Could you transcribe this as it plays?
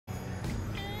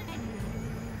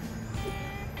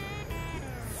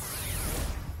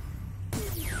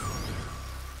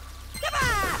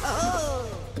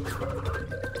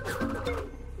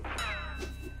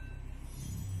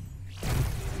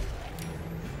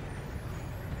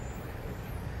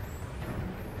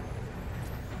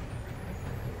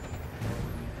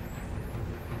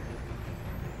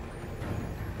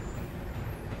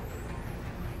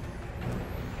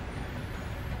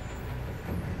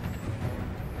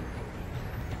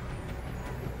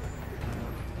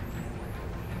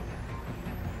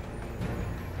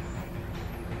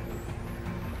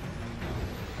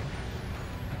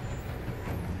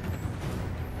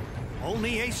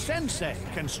Only a sensei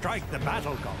can strike the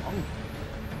battle gong.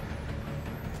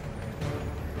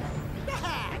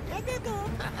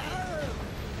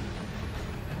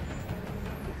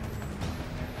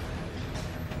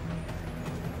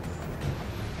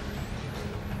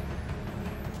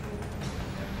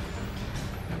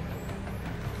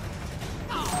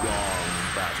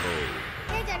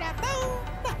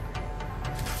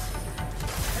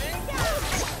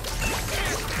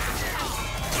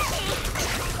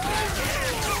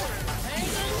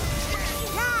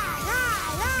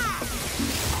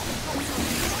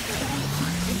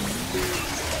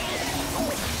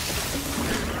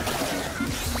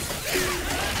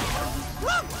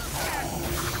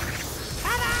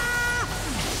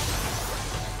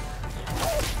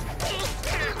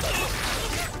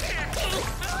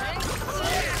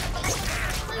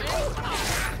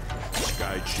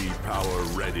 Power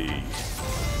ready.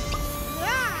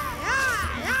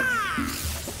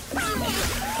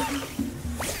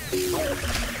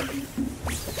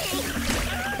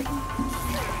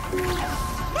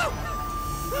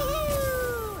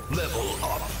 Level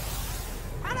up.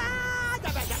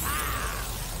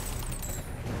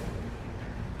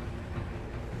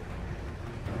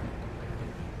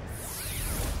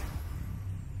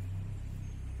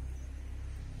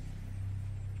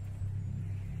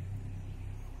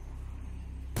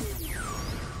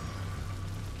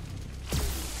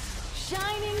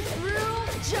 Shining through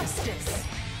justice.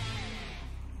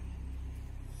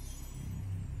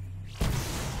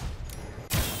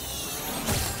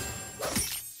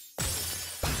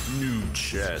 New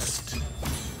chest.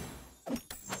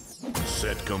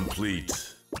 Set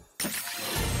complete.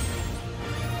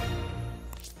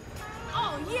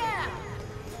 Oh yeah!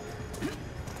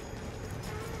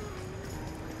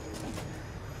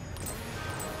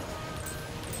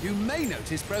 You may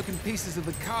notice broken pieces of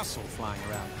the castle flying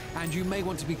around, and you may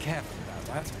want to be careful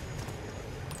about that.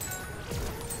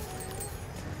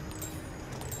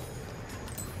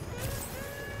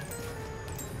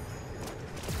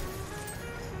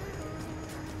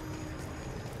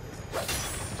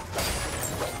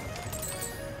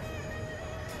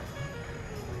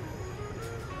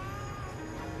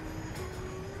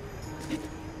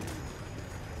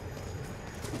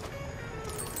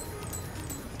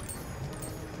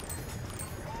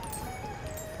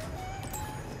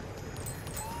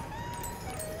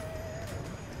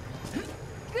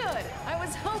 Good! I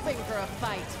was hoping for a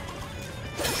fight.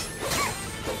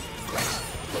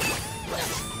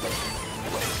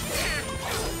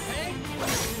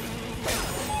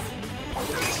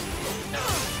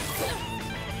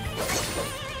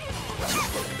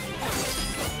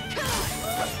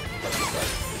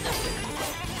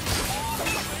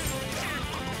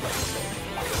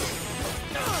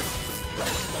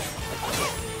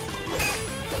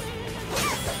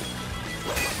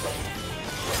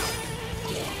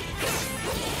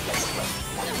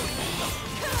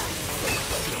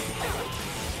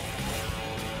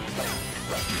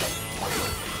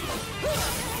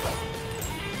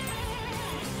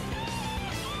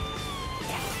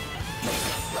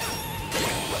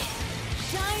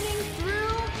 Shining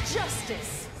through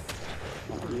justice.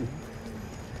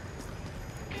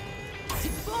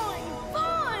 Boing,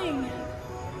 boing!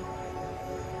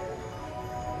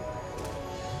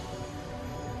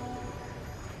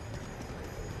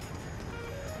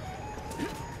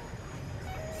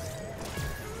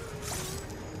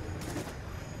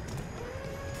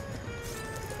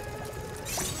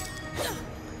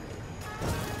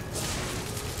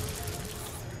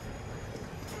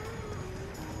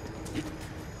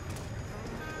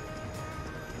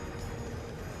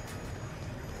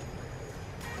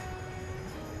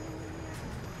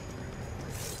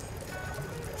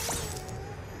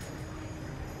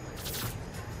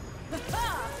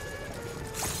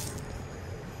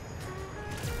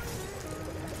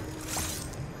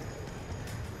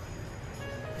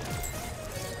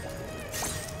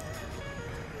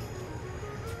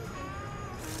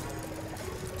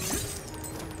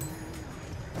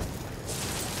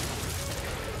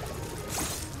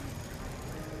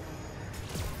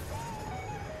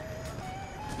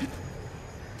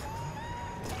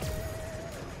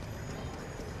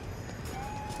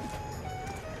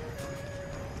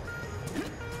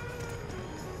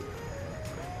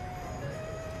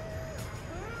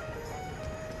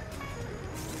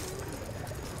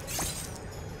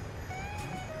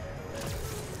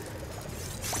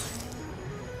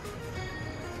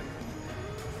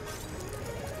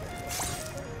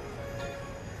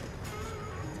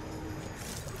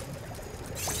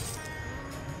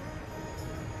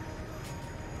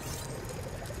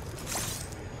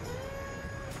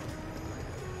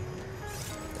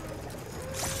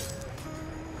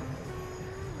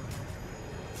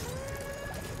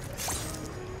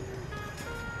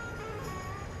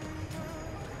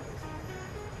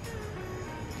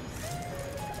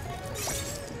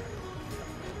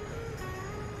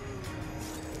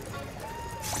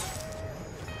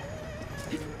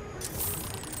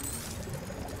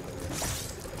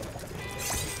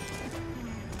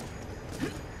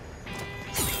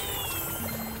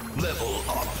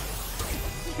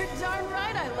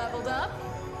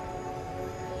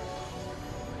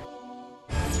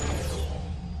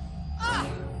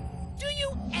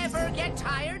 ever get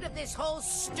tired of this whole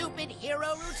stupid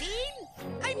hero routine?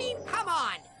 I mean, come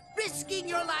on. Risking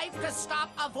your life to stop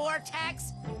a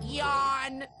vortex?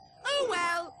 Yawn. Oh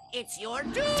well, it's your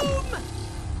doom!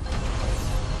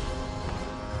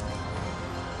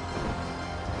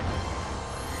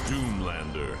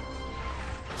 Doomlander.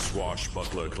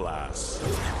 Swashbuckler class.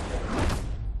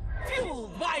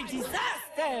 Fueled by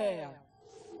disaster!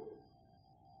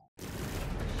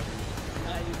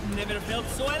 I've never felt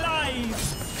so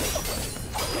alive!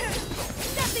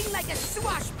 Nothing like a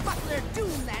swashbuckler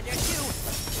Doomlander to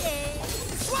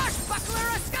swashbuckler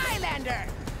a Skylander!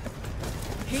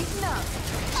 Heating up.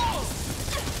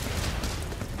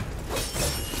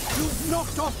 You've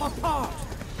knocked off a part!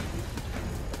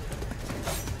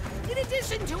 In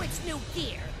addition to its new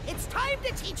gear, it's time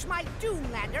to teach my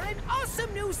Doomlander an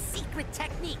awesome new secret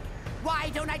technique. Why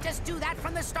don't I just do that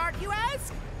from the start, you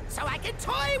ask? So I can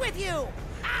toy with you!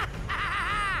 Ha ha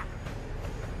ha!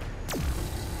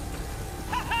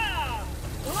 Ha ha!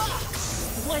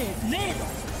 Buenero!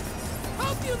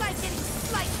 Hope you like getting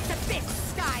sliced to bits,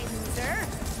 Sky Loser.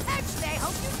 Actually, I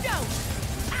hope you don't.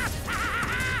 Ha ha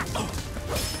ha!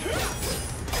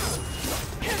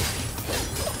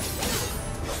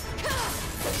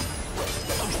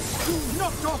 You've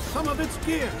knocked off some of its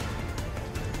gear!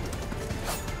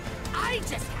 I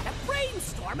just had a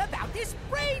brainstorm about this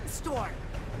brainstorm.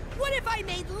 What if I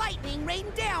made lightning rain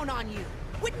down on you?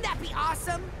 Wouldn't that be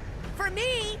awesome? For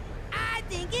me, I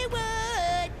think it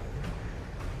would.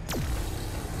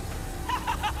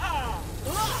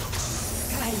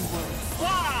 Skyward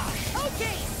Flash!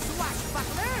 Okay,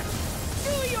 swashbuckler,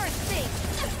 do your thing.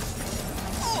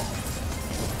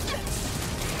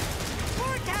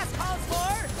 Forecast calls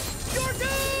for your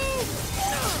doom!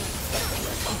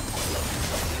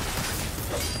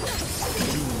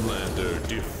 Doomlander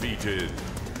defeated.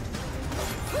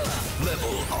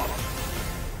 Level up.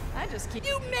 I just keep...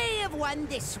 You may have won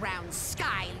this round,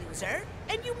 Sky Loser,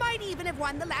 and you might even have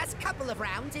won the last couple of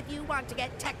rounds if you want to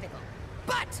get technical.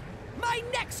 But my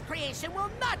next creation will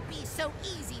not be so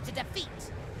easy to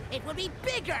defeat. It will be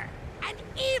bigger and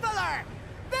eviler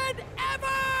than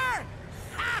ever!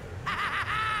 Ha ha ha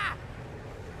ha!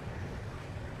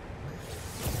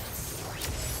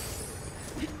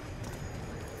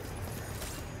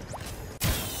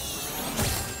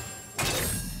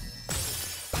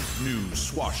 New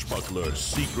Swashbuckler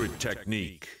secret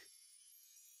technique.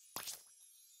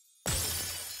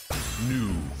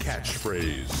 New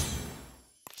catchphrase.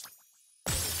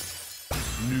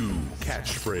 New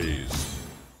catchphrase.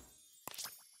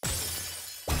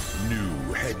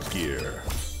 New headgear.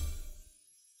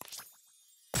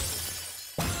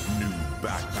 New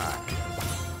backpack.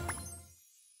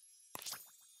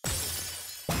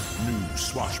 New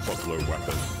swashbuckler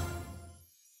weapon.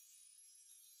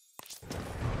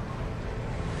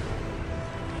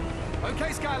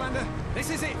 Okay, Skylander, this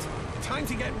is it. Time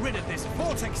to get rid of this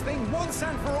vortex thing once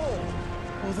and for all.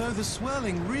 Although the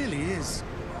swirling really is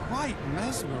quite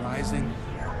mesmerizing.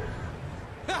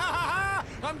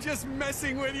 I'm just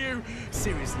messing with you.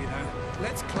 Seriously, though,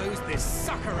 let's close this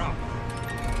sucker up.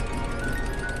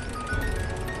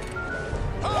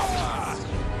 Ah!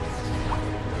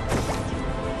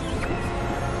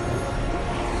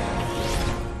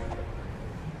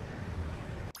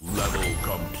 Level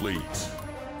complete.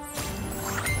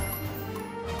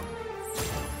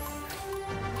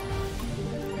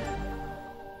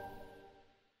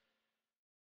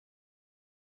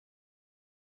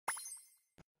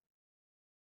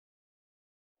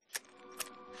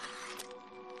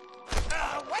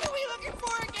 What are we looking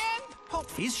for again? Pop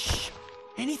Fizz, shh.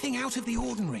 Anything out of the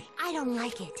ordinary. I don't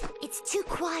like it. It's too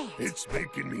quiet. It's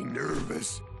making me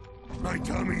nervous. My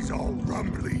tummy's all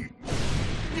rumbly.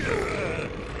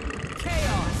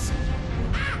 Chaos!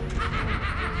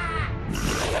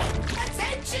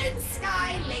 Attention,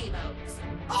 Sky Lamos!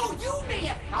 Oh, you may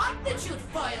have thought that you'd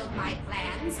foiled my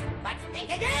plans, but think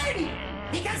again!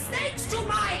 Because thanks to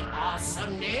my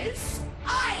awesomeness,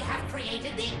 I have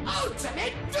created the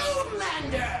ultimate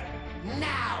Doomlander!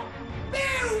 Now,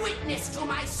 bear witness to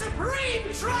my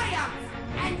supreme triumph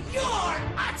and your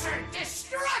utter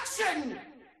destruction!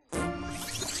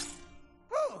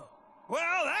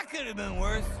 Well, that could have been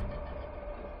worse.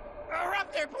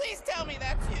 Raptor, please tell me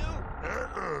that's you.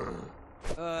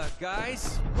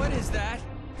 Guys, what is that?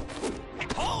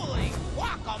 Holy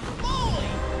guacamole!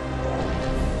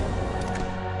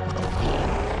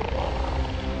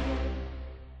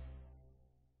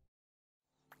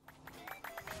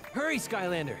 Hurry,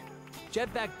 Skylander!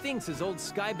 Jetpack thinks his old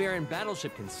Sky Baron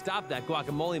battleship can stop that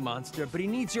guacamole monster, but he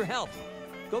needs your help.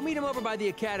 Go meet him over by the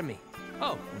Academy.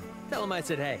 Oh, tell him I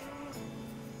said hey.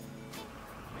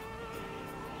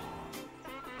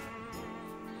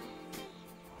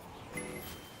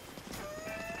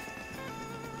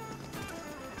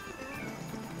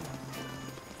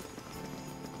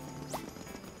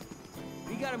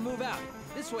 gotta move out.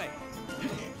 This way.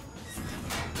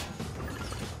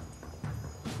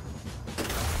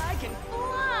 I can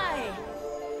fly!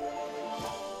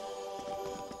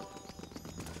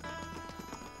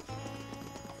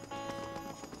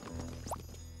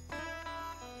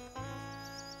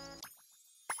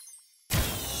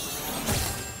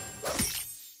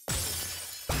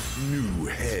 New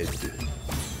head.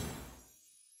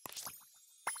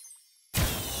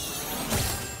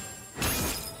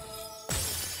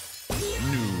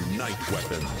 New night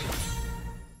weapon.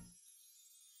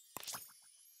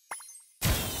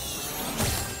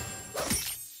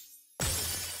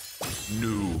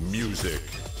 New music.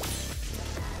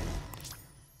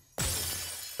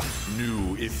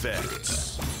 New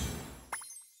effects.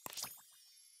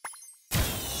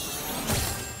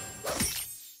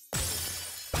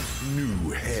 New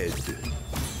head.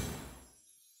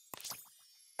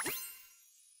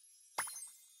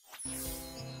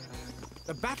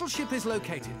 The battleship is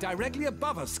located directly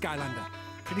above us, Skylander.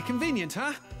 Pretty convenient,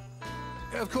 huh?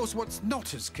 Of course, what's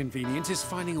not as convenient is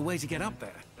finding a way to get up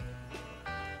there.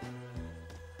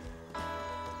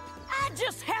 I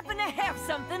just happen to have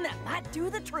something that might do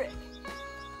the trick.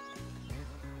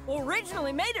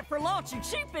 Originally made it for launching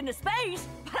sheep into space,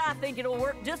 but I think it'll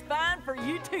work just fine for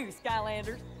you too,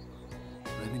 Skylanders.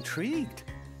 I'm intrigued.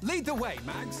 Lead the way,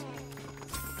 Mags.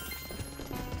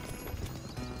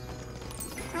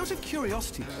 Out of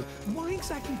curiosity, though, why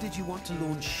exactly did you want to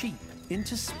launch sheep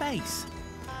into space?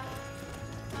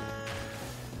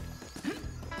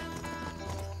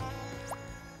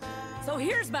 So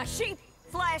here's my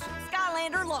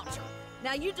sheep/Skylander launcher.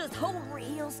 Now you just hold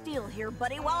real still here,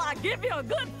 buddy, while I give you a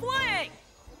good fling!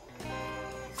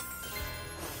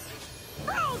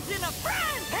 Frogs in a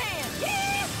frying pan!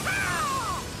 Yeehaw!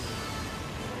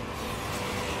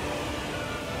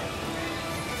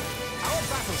 Our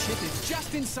battleship is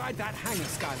just inside that hangar,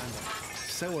 Skylander.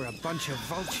 So are a bunch of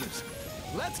vultures.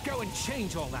 Let's go and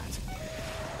change all that.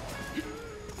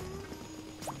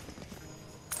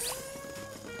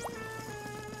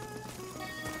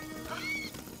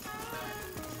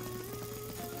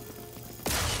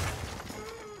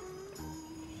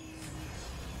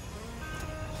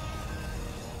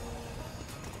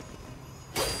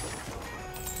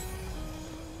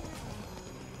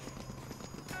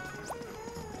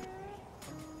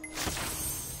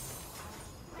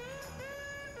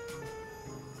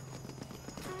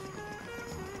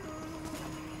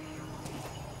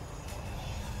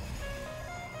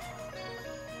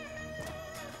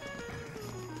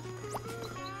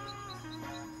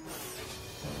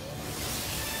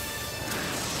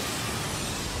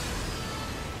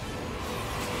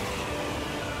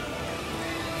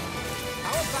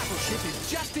 Battleship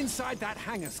is just inside that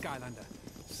hangar, Skylander.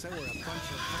 So are a bunch of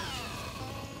vultures.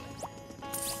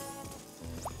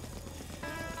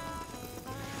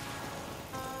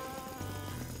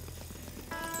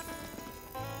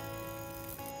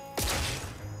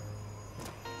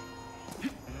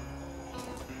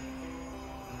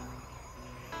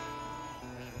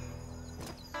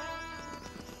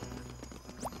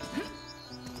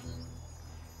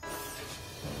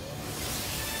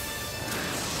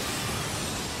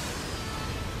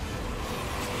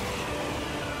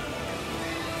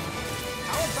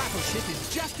 Battleship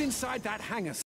is just inside that hangar.